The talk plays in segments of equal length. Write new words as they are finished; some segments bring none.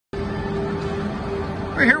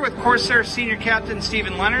We're here with Corsair Senior Captain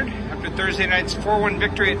Stephen Leonard after Thursday night's 4-1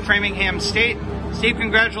 victory at Framingham State. Steve,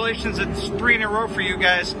 congratulations. It's 3 in a row for you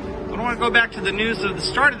guys. But I want to go back to the news of the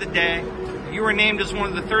start of the day. You were named as one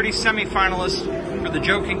of the 30 semifinalists for the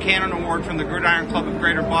Joe Kincannon Award from the Gridiron Club of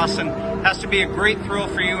Greater Boston. Has to be a great thrill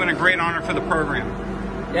for you and a great honor for the program.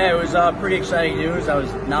 Yeah, it was pretty exciting news. I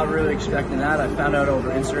was not really expecting that. I found out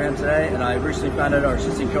over Instagram today, and I recently found out our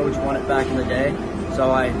assistant coach won it back in the day. So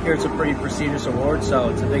I hear it's a pretty prestigious award, so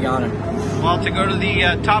it's a big honor. Well, to go to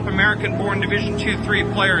the top American-born Division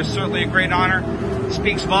II-III player is certainly a great honor. It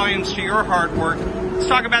speaks volumes to your hard work. Let's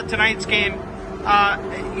talk about tonight's game.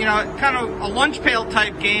 Kind of a lunch pail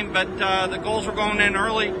type game, but the goals were going in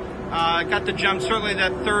early. Got the jump. Certainly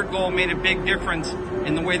that third goal made a big difference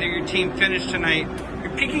in the way that your team finished tonight.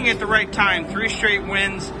 You're peaking at the right time, 3 straight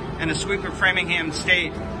wins and a sweep of Framingham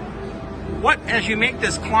State. As you make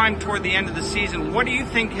this climb toward the end of the season, what do you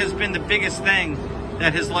think has been the biggest thing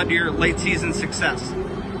that has led to your late season success?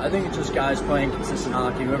 I think it's just guys playing consistent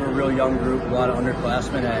hockey. We have a real young group, a lot of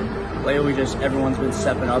underclassmen, and lately everyone's been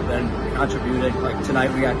stepping up and contributing. Like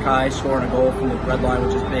tonight we got Kai scoring a goal from the red line,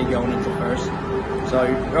 which is big going into first. So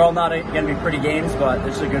they're all not going to be pretty games, but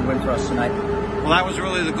this is a good win for us tonight. Well, that was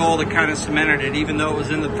really the goal that kind of cemented it. Even though it was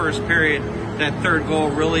in the first period, that third goal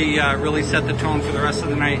really set the tone for the rest of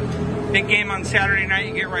the night. Big game on Saturday night.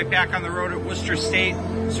 You get right back on the road at Worcester State.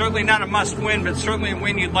 Certainly not a must-win, but certainly a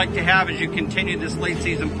win you'd like to have as you continue this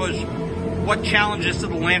late-season push. What challenges do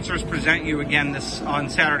the Lancers present you again on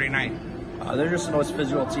Saturday night? They're just the most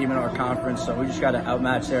physical team in our conference, so we just got to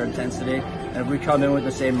outmatch their intensity. And if we come in with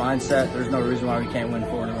the same mindset, there's no reason why we can't win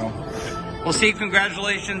 4 in a row. Well, Steve,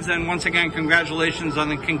 congratulations, and once again, congratulations on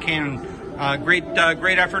the Kincannon. Great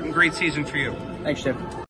effort and great season for you. Thanks, Chip.